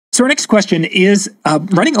So our next question is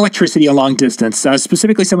running electricity a long distance.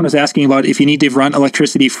 Specifically, someone was asking about if you need to run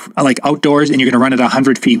electricity like outdoors and you're going to run it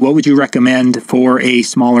 100 feet, what would you recommend for a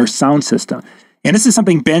smaller sound system? And this is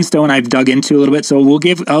something Ben Stowe and I've dug into a little bit, so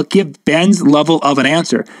I'll give Ben's level of an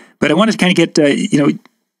answer. But I wanted to kind of get,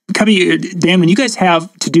 Cubby, Dan, when you guys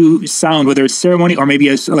have to do sound, whether it's ceremony or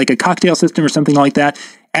maybe like a cocktail system or something like that,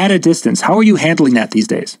 at a distance, how are you handling that these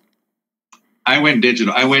days? I went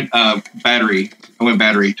digital. I went battery. Total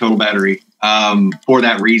battery, for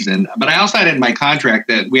that reason. But I also had in my contract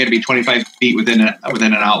that we had to be 25 feet within an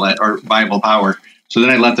outlet or viable power. So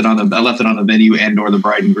then I left it on the venue and/or the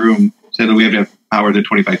bride and groom, so that we have to have power to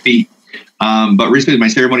 25 feet. But recently, my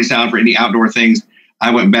ceremony sound for any outdoor things,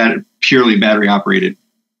 I went purely battery operated.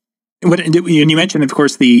 And you mentioned, of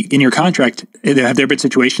course, in your contract, have there been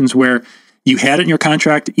situations where you had it in your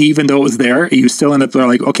contract, even though it was there, you still end up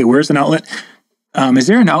like, okay, where's an outlet? Is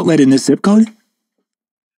there an outlet in this zip code?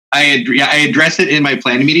 I addressed it in my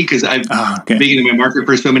planning meeting because I've been in my market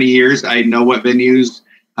for so many years. I know what venues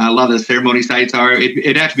a lot of the ceremony sites are.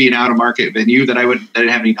 It'd have to be an out of market venue that I didn't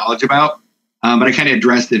have any knowledge about. But I kind of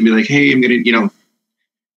addressed it and be like, hey, I'm going to,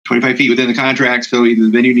 25 feet within the contract. So either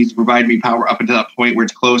the venue needs to provide me power up until that point where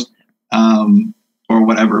it's close, or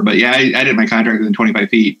whatever. But yeah, I did my contract within 25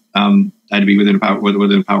 feet. I had to be within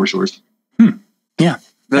a power source. Yeah.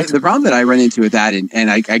 The problem that I run into with that, and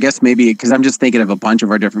I guess maybe because I'm just thinking of a bunch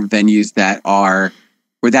of our different venues that are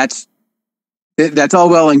where that's all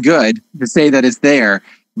well and good to say that it's there,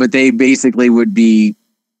 but they basically would be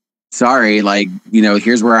sorry, like,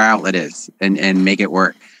 here's where our outlet is and make it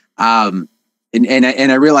work. And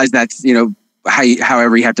I realize that's,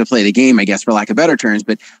 however you have to play the game, I guess, for lack of better terms,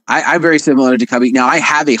 but I'm very similar to Cubby. Now I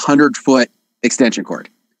have a 100-foot extension cord.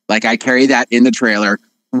 Like I carry that in the trailer.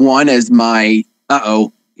 One is my,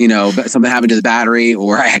 something happened to the battery,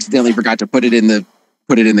 or I accidentally forgot to put it in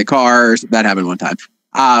the car. That happened one time.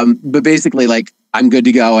 But basically, like, I'm good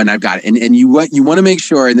to go and I've got it. And you want to make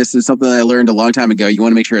sure, and this is something that I learned a long time ago, you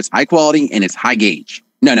want to make sure it's high quality and it's high gauge.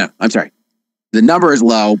 No, I'm sorry. The number is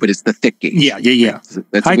low, but it's the thick gauge. Yeah.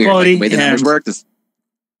 That's high weird. quality. Like, the way the numbers work.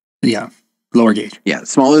 Lower gauge. Yeah, the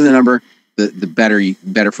smaller the number, the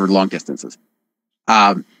better for long distances.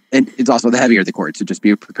 And it's also the heavier the cord, so just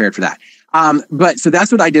be prepared for that. But so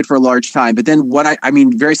that's what I did for a large time. But then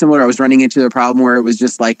very similar, I was running into a problem where it was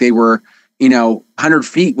just like they were, 100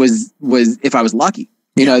 feet was if I was lucky.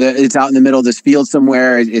 It's out in the middle of this field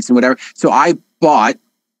somewhere, it's whatever. So I bought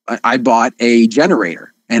a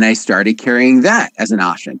generator and I started carrying that as an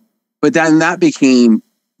option. But then that became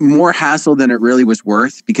more hassle than it really was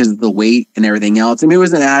worth because of the weight and everything else. I mean, it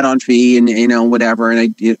was an add-on fee and whatever.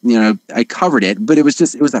 And I covered it, but it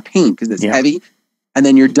was a pain because it's heavy. And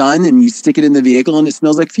then you're done and you stick it in the vehicle and it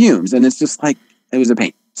smells like fumes. And it's just like, it was a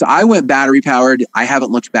pain. So I went battery powered. I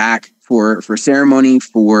haven't looked back for ceremony,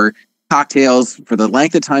 for cocktails, for the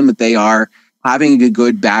length of time that they are. Having a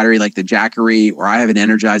good battery like the Jackery, or I have an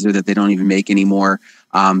Energizer that they don't even make anymore.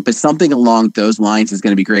 But something along those lines is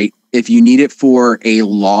going to be great. If you need it for a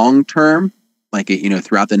long term, like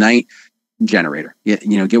throughout the night, generator. Get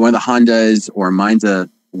one of the Hondas, or mine's a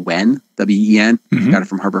WEN, W-E-N. Mm-hmm. Got it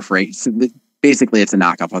from Harbor Freight. So basically, it's a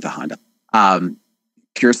knockoff of the Honda.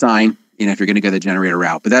 Pure Sine. If you're going to go the generator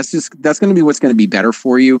route, but that's going to be what's going to be better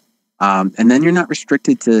for you. And then you're not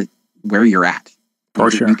restricted to where you're at. For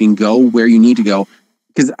sure. You can go where you need to go.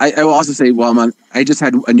 Because I will also say, I just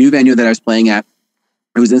had a new venue that I was playing at.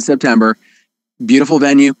 It was in September. Beautiful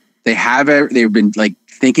venue. They've been like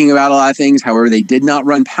thinking about a lot of things. However, they did not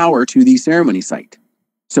run power to the ceremony site.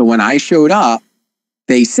 So when I showed up,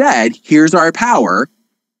 they said, here's our power.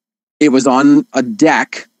 It was on a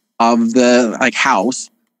deck of the house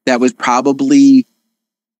that was probably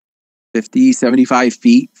 50, 75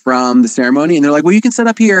 feet from the ceremony. And they're like, well, you can set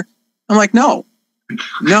up here. I'm like, no,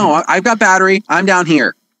 I've got battery. I'm down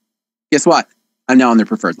here. Guess what? I'm now on their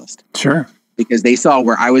preferred list. Sure. Because they saw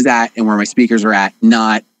where I was at and where my speakers are at,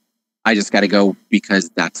 not I just got to go because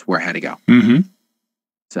that's where I had to go. Mm-hmm.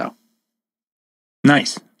 So.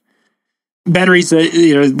 Nice. Batteries,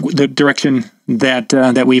 the direction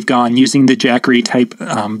that we've gone using the Jackery type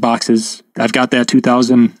boxes. I've got that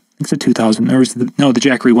 2000. It's a 2000. Or the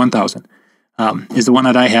Jackery 1000 is the one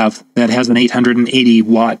that I have that has an 880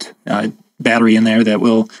 watt battery in there that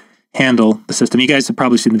will handle the system. You guys have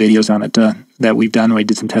probably seen the videos on it that we've done. We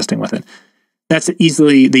did some testing with it. That's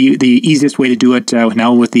easily the easiest way to do it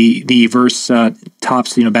now with the Verse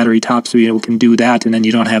tops, battery tops. So we can do that, and then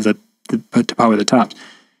you don't have to power the tops.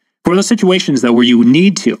 For those situations, though, where you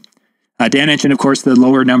need to, Dan mentioned, of course, the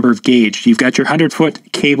lower number of gauge. You've got your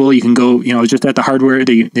 100-foot cable. You can go, just at the hardware,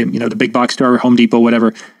 the big box store, Home Depot,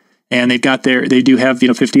 whatever, and they do have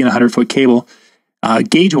 50 and 100 foot cable.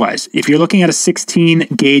 Gauge wise, if you're looking at a 16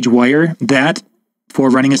 gauge wire, that for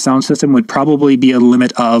running a sound system would probably be a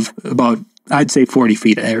limit of about, I'd say 40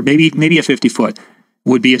 feet, or maybe a 50 foot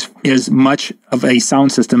would be as much of a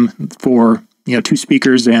sound system for 2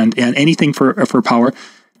 speakers and anything for power.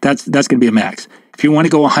 That's going to be a max. If you want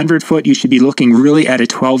to go 100 foot, you should be looking really at a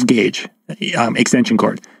 12 gauge extension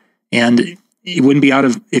cord, and it wouldn't be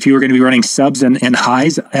if you were going to be running subs and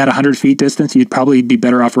highs at 100 feet distance, you'd probably be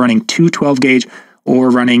better off running 2 12 gauge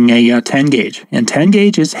or running a 10 gauge. And 10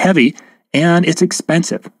 gauge is heavy and it's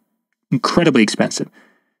expensive, incredibly expensive.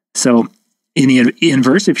 So in the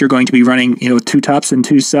inverse, if you're going to be running 2 tops and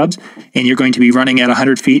 2 subs, and you're going to be running at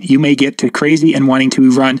 100 feet, you may get to crazy and wanting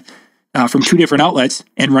to run from 2 different outlets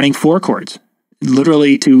and running 4 cords,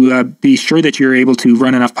 literally to be sure that you're able to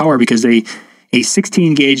run enough power, because a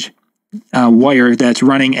 16 gauge wire that's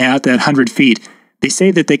running at that 100 feet, they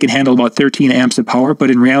say that they can handle about 13 amps of power,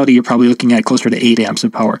 but in reality, you're probably looking at closer to 8 amps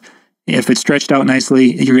of power. If it's stretched out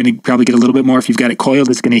nicely, you're going to probably get a little bit more. If you've got it coiled,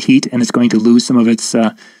 it's going to heat and it's going to lose some of its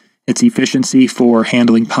efficiency for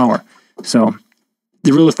handling power. So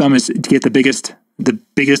the rule of thumb is to get the biggest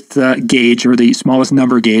gauge, or the smallest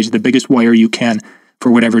number gauge, the biggest wire you can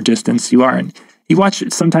for whatever distance you are. And you watch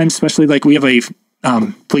sometimes, especially like we have a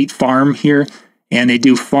fleet farm here, and they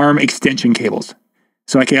do farm extension cables.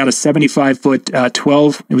 So I got a 75 foot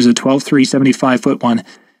 12. It was a 12-3 75 foot one,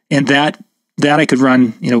 and that I could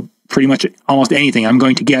run pretty much almost anything. I'm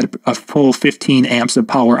going to get a full 15 amps of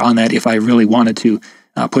power on that if I really wanted to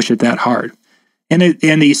push it that hard. And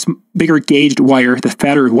the bigger gauged wire, the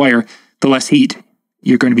fatter wire, the less heat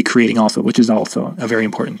you're going to be creating also, which is also a very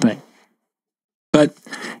important thing. But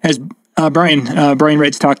as Brian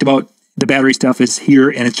Red's talked about, the battery stuff is here,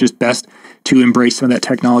 and it's just best to embrace some of that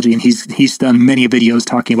technology. And he's done many videos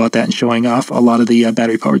talking about that and showing off a lot of the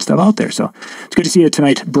battery powered stuff out there. So it's good to see you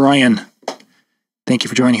tonight, Brian. Thank you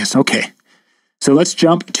for joining us. Okay, so let's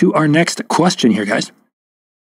jump to our next question here, guys.